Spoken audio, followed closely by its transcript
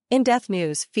In-depth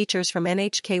news features from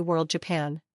NHK World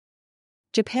Japan.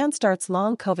 Japan starts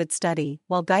long COVID study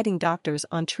while guiding doctors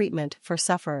on treatment for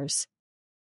sufferers.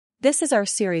 This is our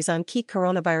series on key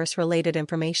coronavirus-related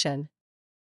information.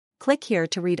 Click here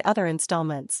to read other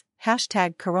installments.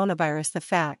 #coronavirus the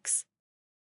facts.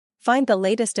 Find the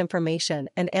latest information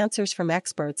and answers from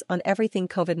experts on everything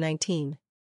COVID-19.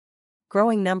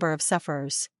 Growing number of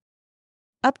sufferers.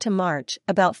 Up to March,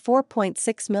 about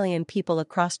 4.6 million people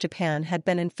across Japan had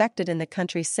been infected in the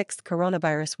country's sixth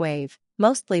coronavirus wave,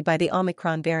 mostly by the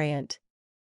Omicron variant.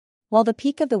 While the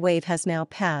peak of the wave has now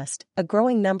passed, a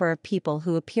growing number of people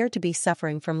who appear to be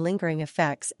suffering from lingering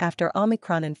effects after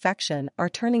Omicron infection are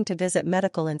turning to visit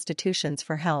medical institutions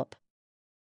for help.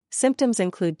 Symptoms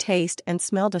include taste and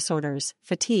smell disorders,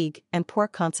 fatigue, and poor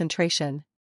concentration.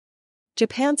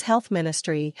 Japan's health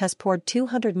ministry has poured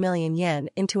 200 million yen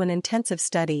into an intensive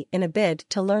study in a bid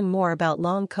to learn more about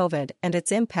long COVID and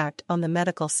its impact on the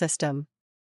medical system.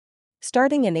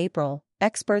 Starting in April,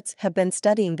 experts have been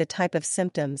studying the type of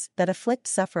symptoms that afflict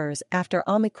sufferers after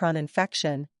Omicron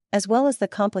infection, as well as the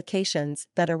complications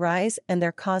that arise and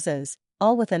their causes,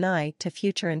 all with an eye to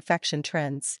future infection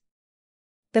trends.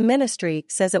 The ministry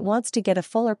says it wants to get a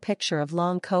fuller picture of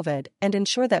long COVID and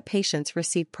ensure that patients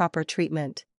receive proper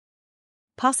treatment.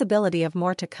 Possibility of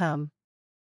more to come.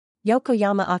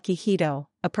 Yokoyama Akihito,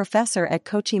 a professor at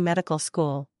Kochi Medical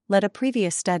School, led a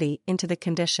previous study into the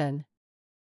condition.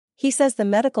 He says the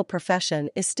medical profession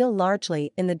is still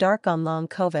largely in the dark on long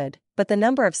COVID, but the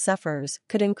number of sufferers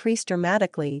could increase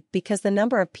dramatically because the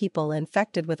number of people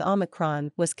infected with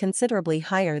Omicron was considerably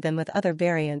higher than with other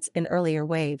variants in earlier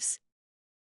waves.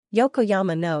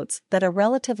 Yokoyama notes that a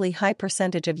relatively high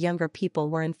percentage of younger people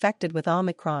were infected with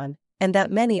Omicron, and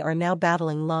that many are now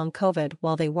battling long COVID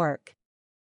while they work.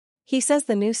 He says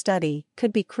the new study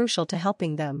could be crucial to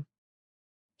helping them.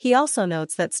 He also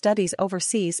notes that studies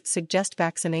overseas suggest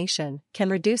vaccination can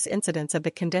reduce incidence of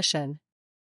the condition.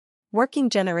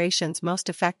 Working generations most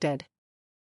affected.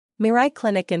 Mirai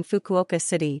Clinic in Fukuoka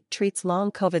City treats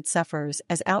long COVID sufferers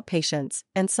as outpatients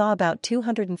and saw about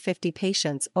 250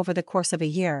 patients over the course of a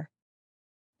year.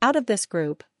 Out of this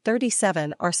group,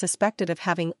 37 are suspected of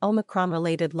having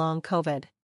Omicron-related long COVID.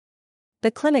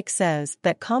 The clinic says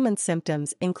that common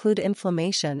symptoms include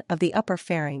inflammation of the upper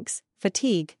pharynx,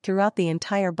 fatigue throughout the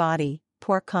entire body,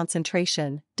 poor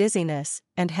concentration, dizziness,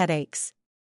 and headaches.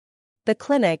 The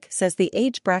clinic says the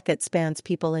age bracket spans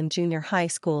people in junior high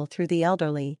school through the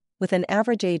elderly, with an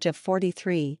average age of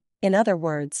 43, in other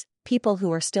words, people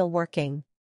who are still working.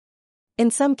 In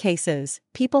some cases,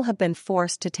 people have been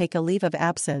forced to take a leave of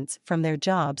absence from their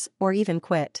jobs or even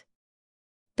quit.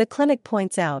 The clinic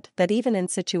points out that even in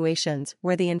situations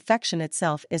where the infection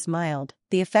itself is mild,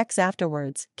 the effects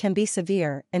afterwards can be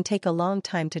severe and take a long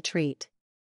time to treat.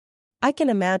 I can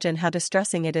imagine how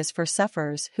distressing it is for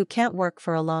sufferers who can't work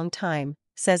for a long time,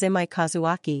 says Imai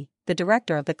Kazuaki, the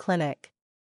director of the clinic.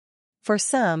 For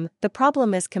some, the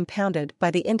problem is compounded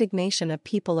by the indignation of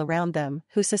people around them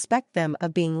who suspect them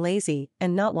of being lazy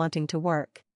and not wanting to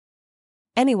work.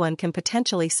 Anyone can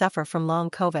potentially suffer from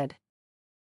long COVID.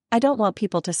 I don't want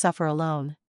people to suffer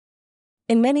alone.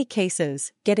 In many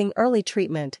cases, getting early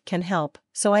treatment can help,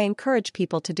 so I encourage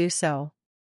people to do so.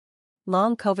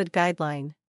 Long COVID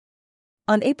Guideline.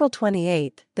 On April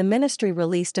 28, the ministry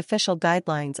released official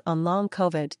guidelines on long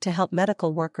COVID to help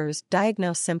medical workers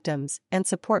diagnose symptoms and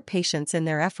support patients in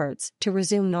their efforts to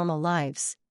resume normal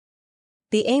lives.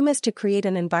 The aim is to create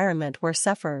an environment where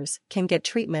sufferers can get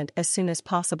treatment as soon as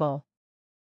possible.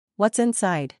 What's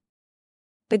inside?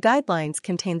 The guidelines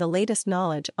contain the latest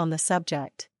knowledge on the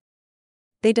subject.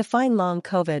 They define long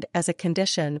COVID as a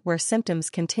condition where symptoms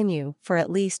continue for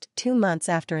at least 2 months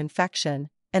after infection,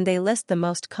 and they list the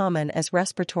most common as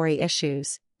respiratory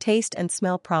issues, taste and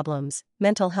smell problems,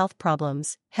 mental health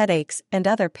problems, headaches and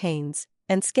other pains,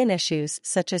 and skin issues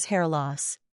such as hair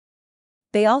loss.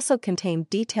 They also contain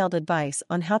detailed advice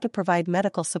on how to provide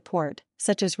medical support,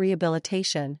 such as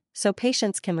rehabilitation, so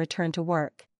patients can return to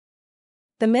work.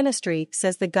 The ministry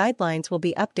says the guidelines will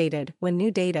be updated when new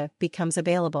data becomes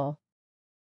available.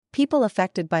 People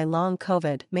affected by long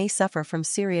COVID may suffer from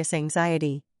serious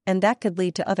anxiety, and that could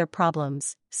lead to other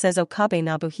problems, says Okabe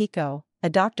Nobuhiko, a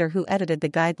doctor who edited the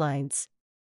guidelines.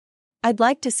 I'd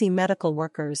like to see medical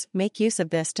workers make use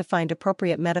of this to find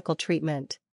appropriate medical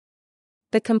treatment.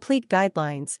 The complete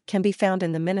guidelines can be found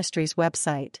in the ministry's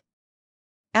website.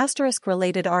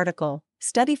 *related article,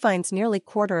 study finds nearly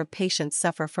quarter of patients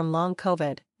suffer from long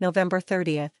COVID, November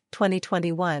 30,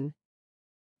 2021.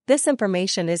 This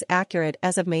information is accurate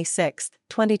as of May 6,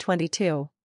 2022.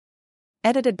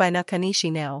 Edited by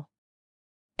Nakanishi Now.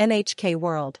 NHK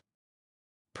World.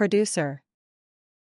 Producer